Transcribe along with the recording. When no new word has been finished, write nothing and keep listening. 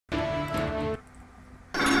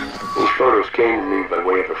photos came to me by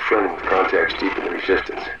way of a friend with contacts deep in the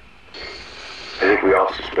resistance. I think we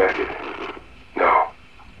all suspected. No,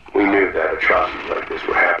 we knew that atrocities like this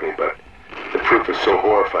were happening, but the proof is so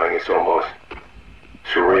horrifying it's almost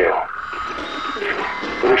surreal.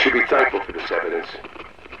 But we should be thankful for this evidence.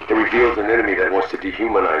 It reveals an enemy that wants to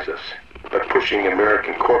dehumanize us by pushing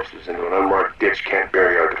American corpses into an unmarked ditch can't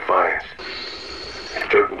bury our defiance.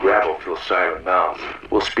 If dirt and gravel fill silent mouths,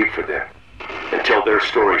 we'll speak for them and tell their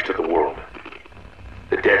stories to the world.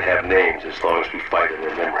 The dead have names as long as we fight in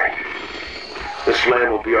their memory. This land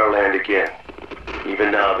will be our land again.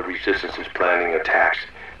 Even now, the resistance is planning attacks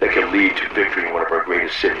that can lead to victory in one of our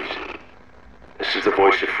greatest cities. This is the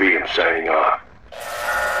Voice of Freedom signing off.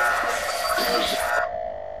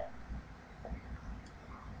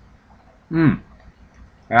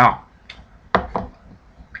 Yeah.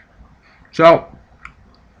 So,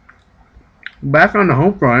 back on the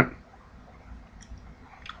home front,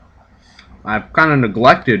 I've kind of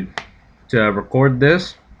neglected to record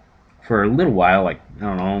this for a little while, like, I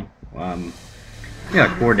don't know, yeah,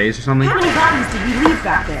 like 4 days or something. How many bodies did we leave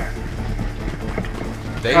back there?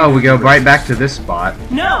 Oh, we go right back to this spot.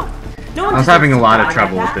 No! Don't. I was having a lot of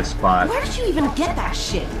trouble with this spot. Where did you even get that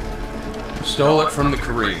shit? Stole it from the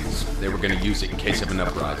Koreans. They were gonna use it in case of an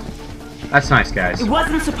uprising. That's nice, guys. It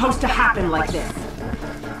wasn't supposed to happen like this.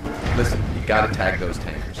 Listen, you gotta tag those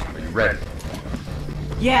tankers. Are you ready?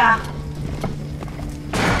 Yeah.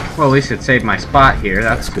 Well, at least it saved my spot here.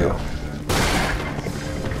 That's go.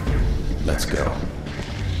 Let's go.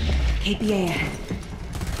 KPA ahead.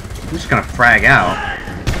 I'm just gonna frag out.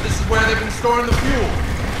 This is where they've been storing the fuel.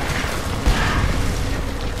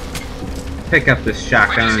 Pick up this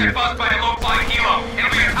shotgun. If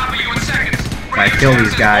I kill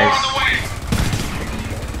these guys.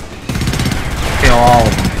 Kill all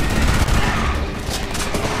of them.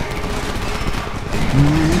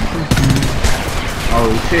 Oh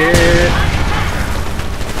shit.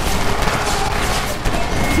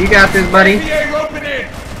 You got this, buddy.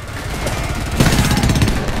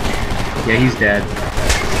 Yeah, he's dead.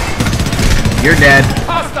 You're dead.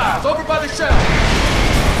 Hostiles over by the shell.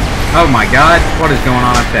 Oh my god, what is going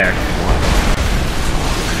on up there?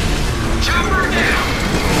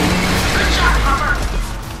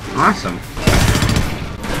 Awesome.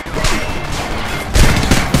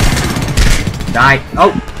 Die.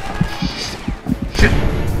 Oh! Shit.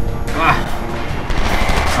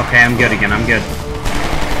 Ah. Okay, I'm good again, I'm good.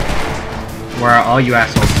 Where are all you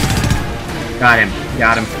assholes? Got him.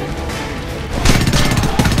 Got him.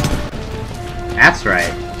 That's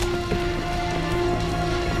right.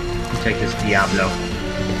 Take this Diablo.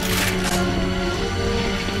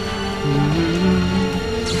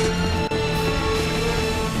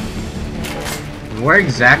 Where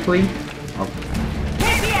exactly? Oh.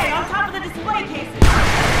 KPA on top of the display cases.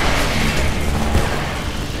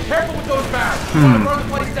 Careful with those barrels. You wanna burn the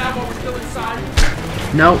place down while we're still inside?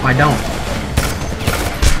 No, I don't.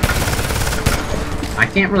 I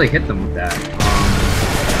can't really hit them with that.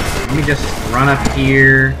 Let me just run up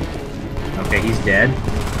here. Okay, he's dead.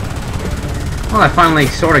 Well, I finally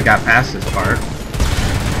sort of got past this part.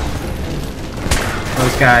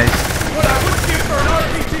 Those guys.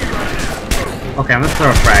 Okay, I'm gonna throw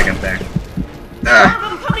a frag up there.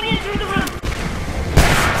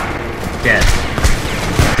 Dead.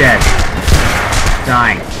 Dead.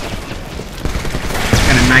 Dying. It's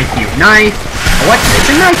gonna knife you. Knife! What?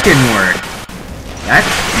 The knife didn't work. That's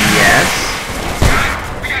BS.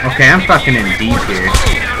 Okay, I'm fucking in deep here.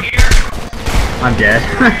 I'm dead.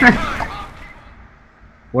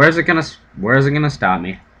 Where is it gonna stop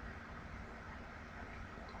me?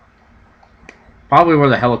 Probably where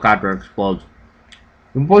the helicopter explodes.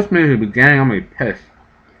 If it pushed me to the beginning, I'm gonna be pissed.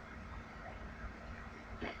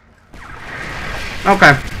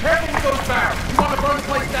 Okay. Careful with those barrels. You wanna burn the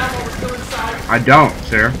place down while we're still inside? I don't,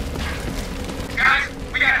 sir. Guys,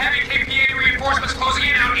 we got heavy KPA reinforcements closing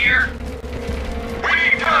in out here. We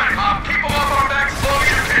need time. Keep them up on our backs as long as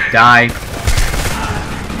you can. Die.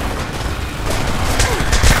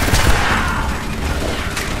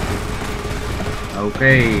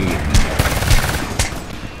 Okay.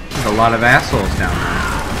 There's a lot of assholes down there.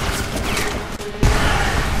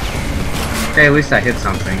 Okay, at least I hit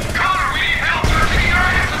something. Connor, we need help. They're kicking our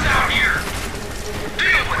asses out here.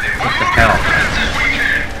 Deal with it. What the hell?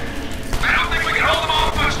 I don't think we can hold them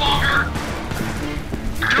off much longer.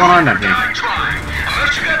 What's going on down here? Trying.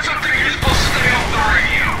 Unless you got something useful, stay off the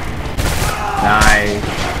radio. Die.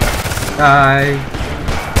 Die.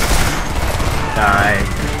 Die.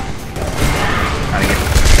 Gotta get...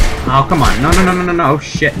 Oh, come on. No, no, no, no, no, no. Oh,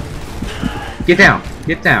 shit. Get down.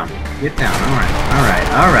 Get down. Get down. Alright. Alright.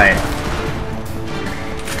 Alright.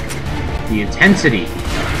 The intensity.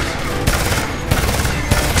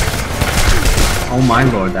 Oh my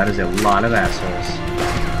lord, that is a lot of assholes.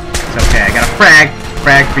 It's okay, I got a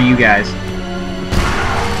frag for you guys.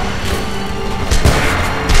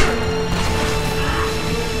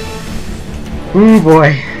 Ooh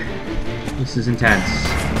boy, this is intense.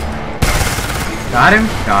 Got him?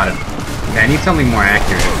 Got him. Okay, I need something more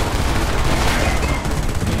accurate.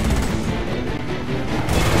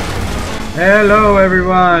 Hello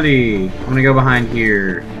everybody! I'm gonna go behind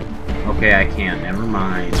here. Okay, I can't, never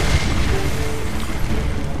mind.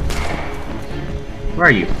 Where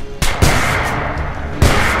are you?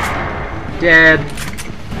 Dead.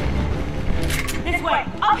 This way,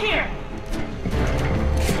 up here.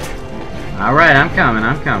 Alright, I'm coming.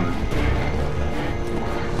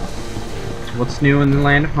 What's new in the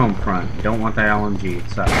land of Homefront? Don't want that LMG, it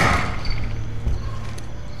sucks.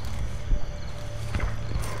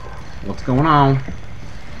 What's going on?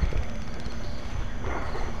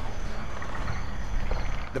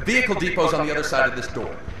 The vehicle depot's on the other side of this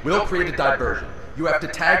door. We'll create a diversion. You have to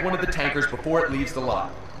tag one of the tankers before it leaves the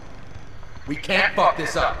lot. We can't fuck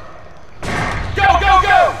this up. Go, go,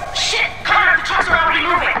 go! Shit! Connor, the trucks are already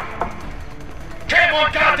moving! Can't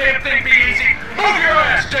one goddamn thing be easy? Move your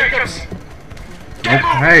ass, Jacobs! Get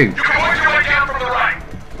Okay. moving! You can work your way down from the right!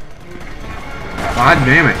 God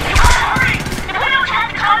damn it. Hurry! If we don't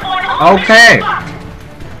have the convoy, the whole Okay. mission's fucked.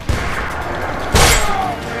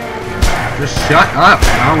 Just shut up.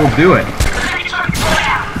 I will do it. Enemy truck, slow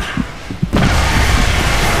down.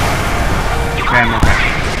 Okay, I'm okay.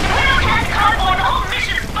 If we don't have the convoy, the whole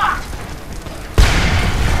mission's fucked.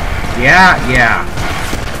 Yeah.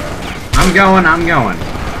 I'm going.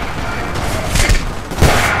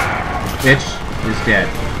 Bitch is dead.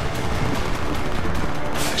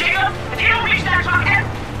 Jacob, if you don't reach that truck, then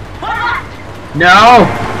one left. No!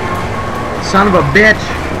 Son of a bitch.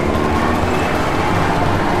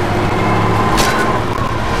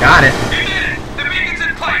 Got it. You did it! The beacon's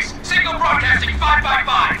in place! Signal broadcasting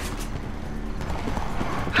 5x5!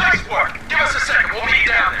 Nice work! Give us a second, we'll meet you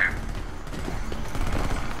down there.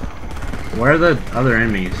 Where are the other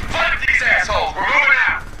enemies? Fight these assholes, we're moving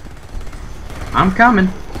out! I'm coming.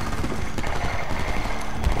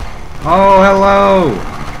 Oh, hello.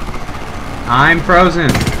 I'm frozen.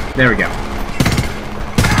 There we go.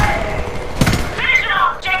 Finish it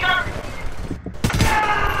off, Jacob.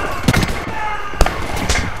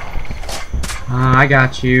 I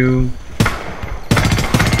got you.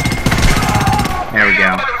 There we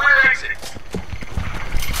go. By the rear exit.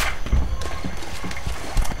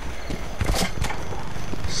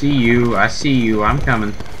 See you. I see you. I'm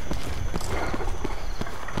coming.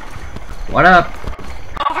 What up?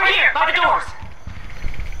 Over here, by the doors.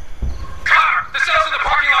 Connor, the cells in the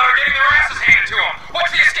parking lot are getting their asses handed to them.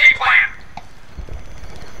 What's the escape plan?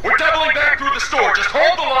 We're doubling back through the store. Just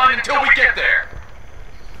hold the line until we get there.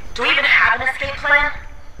 Do we even have an escape plan?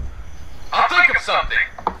 I'll think of something.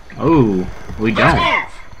 Oh, we Let's don't. move.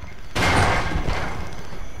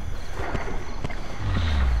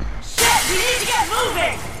 Shit, we need to get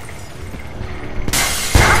moving.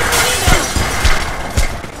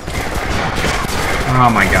 Oh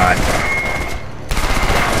my god.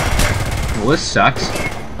 Well, this sucks.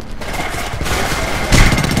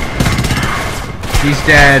 He's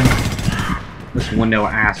dead. This window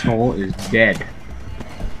asshole is dead.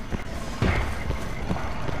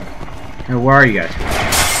 Hey, where are you guys?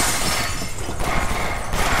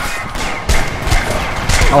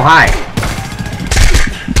 Oh, hi.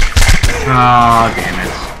 Oh, damn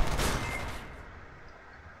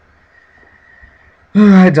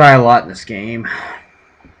it. I die a lot in this game.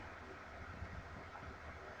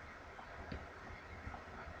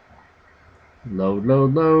 Load.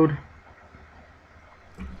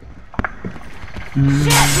 Shit, we need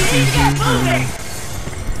to get moving.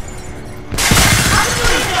 Out the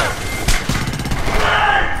window.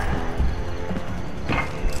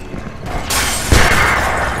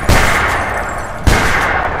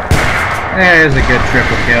 There's a good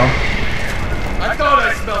triple kill. I thought I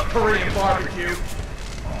smelled Korean barbecue.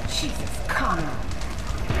 Jesus, Connor.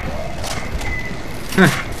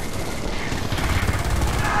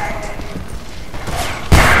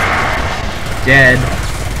 Dead.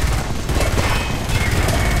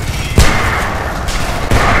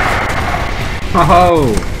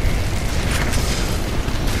 Oh.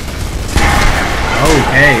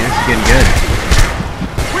 Okay, this is getting good.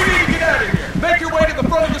 We need to get out of here. Make your way to the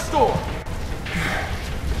front of the store.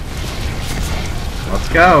 Let's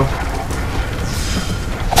go.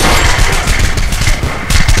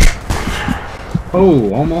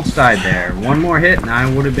 Oh, almost died there. One more hit and I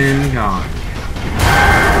would have been gone.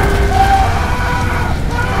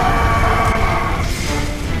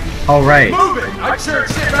 All right. Move it! I'd sure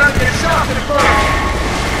sit around and get shot and burned.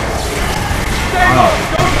 Stay Oh. low!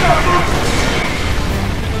 Don't stop moving!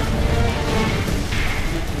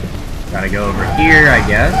 Gotta go over here, I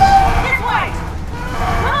guess. This way!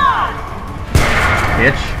 Come on!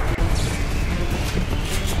 Bitch.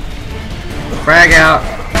 Frag out!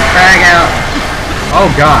 Frag out! Oh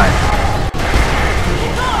god.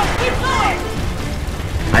 Keep going! Keep going!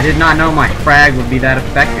 I did not know my frag would be that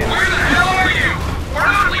effective. Where the hell are you? We're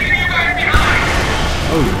not leaving you guys behind!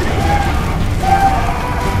 Oh.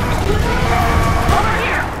 Over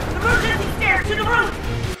here! Emergency stairs to the roof!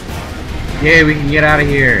 Yay, we can get out of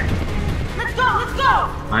here. Let's go! Let's go!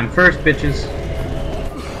 I'm first, bitches.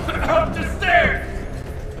 Up the stairs!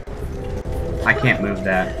 I can't move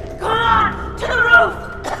that. Come on! To the roof!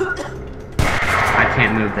 I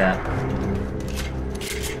can't move that.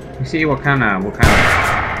 You see what kind of...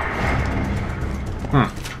 Huh.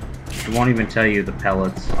 It won't even tell you the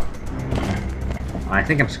pellets. I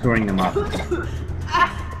think I'm screwing them up.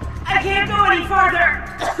 I can't go any farther!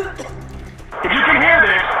 If you can hear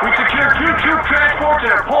this, we've secured 2 troop transports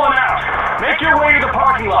and are pulling out. Make your way to the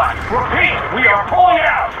parking lot. Repeat, we are pulling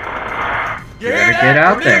out. You You hear better that? get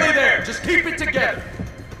out We're there. nearly there. Just keep it together.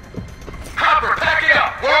 Hopper, pack it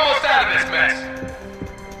up! We're almost out of this mess!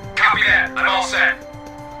 Copy that. I'm all set.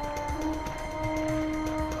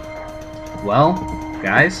 Well,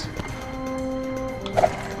 guys.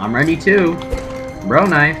 I'm ready too. Bro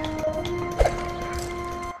knife.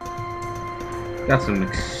 Got some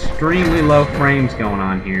extremely low frames going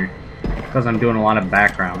on here. Because I'm doing a lot of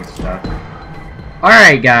background stuff.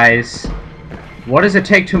 Alright guys. What does it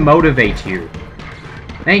take to motivate you?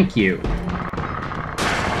 Thank you.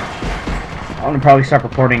 I'm gonna probably start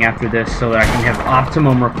recording after this so that I can have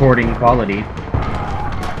optimum recording quality.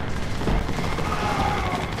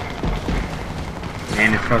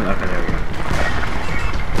 And it's from... okay, there we go.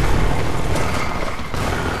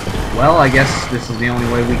 Well, I guess this is the only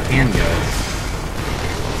way we can go.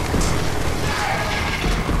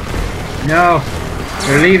 No!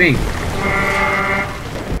 They're leaving!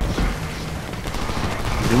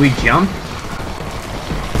 Do we jump?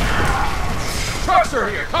 Trucks are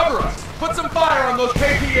here. Cover us. Put some fire on those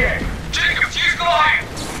KPA. Jacobs, use the light!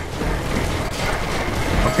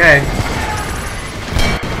 Okay.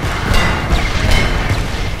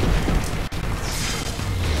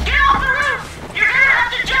 Get off the roof! You're gonna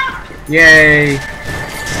have to jump! Yay!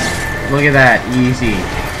 Look at that. Easy.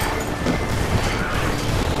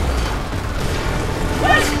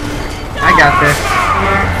 I got this.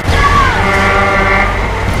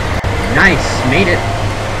 Nice. Made it.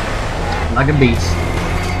 Like a beast.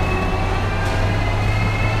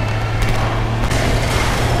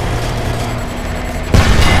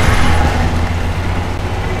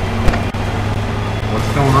 What's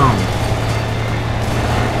going on?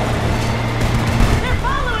 They're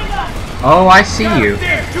following us! Oh, I see you.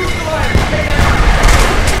 There, shoot the ladder. Take it out.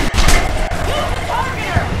 Use the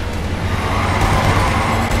targeter!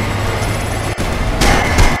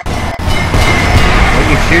 Will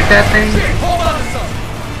you shoot that thing? Shit, hold on to something.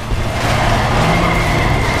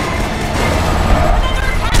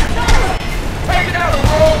 Take it out,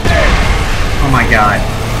 we're all dead. Oh my god.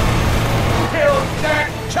 Kill that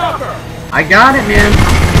chopper. I got it, man.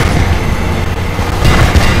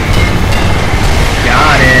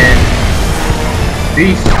 Got it.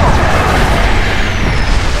 Beast.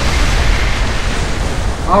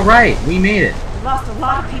 Alright, we made it. We lost a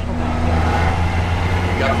lot of people back there.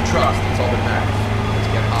 We got the trucks. That's all that matters. Let's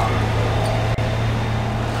get Hopper.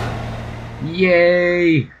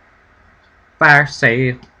 Yay. Fire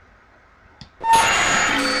sale.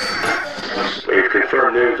 We've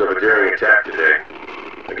confirmed news of a daring attack today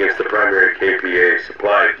against the primary KPA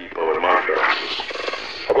supply depot in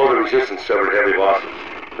Homefront. Although the resistance suffered heavy losses,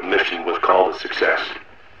 the mission was called a success.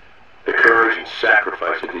 The courage and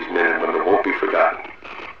sacrifice of these men and women won't be forgotten.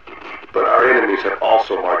 But our enemies have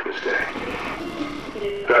also marked this day.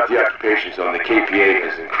 Throughout the occupation zone, the KPA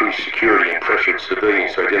has increased security and pressured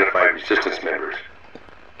civilians to identify resistance members.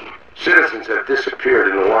 Citizens have disappeared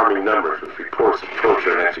in alarming numbers with reports of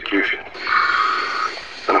torture and execution.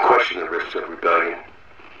 Some question the risks of rebellion.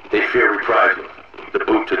 They fear reprisal, the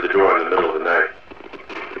boot to the door in the middle of the night.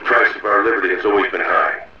 The price of our liberty has always been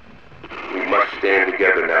high. We must stand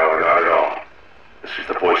together now or not at all. This is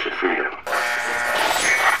the voice of freedom.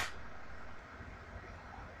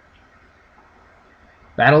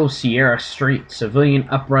 Battle of Sierra Street, civilian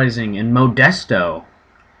uprising in Modesto.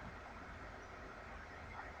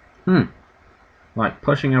 Like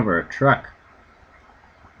pushing over a truck.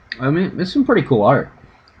 I mean, it's some pretty cool art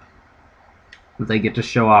that they get to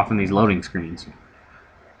show off in these loading screens.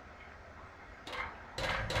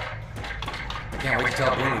 can't wait to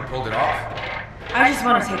tell Boone we pulled it off. I just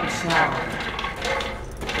want to take a shower.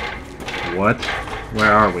 What?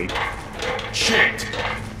 Where are we? Shit!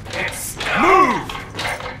 It's... Move!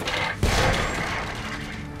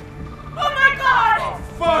 Oh my god! Oh,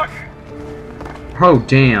 fuck! Oh,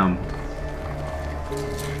 damn.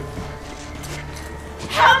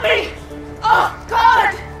 Help me! Oh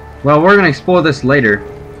god! Well, we're gonna explore this later,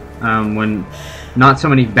 when not so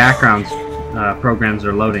many background programs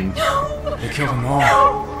are loading. They killed them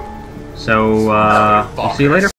all. So, we'll see you later.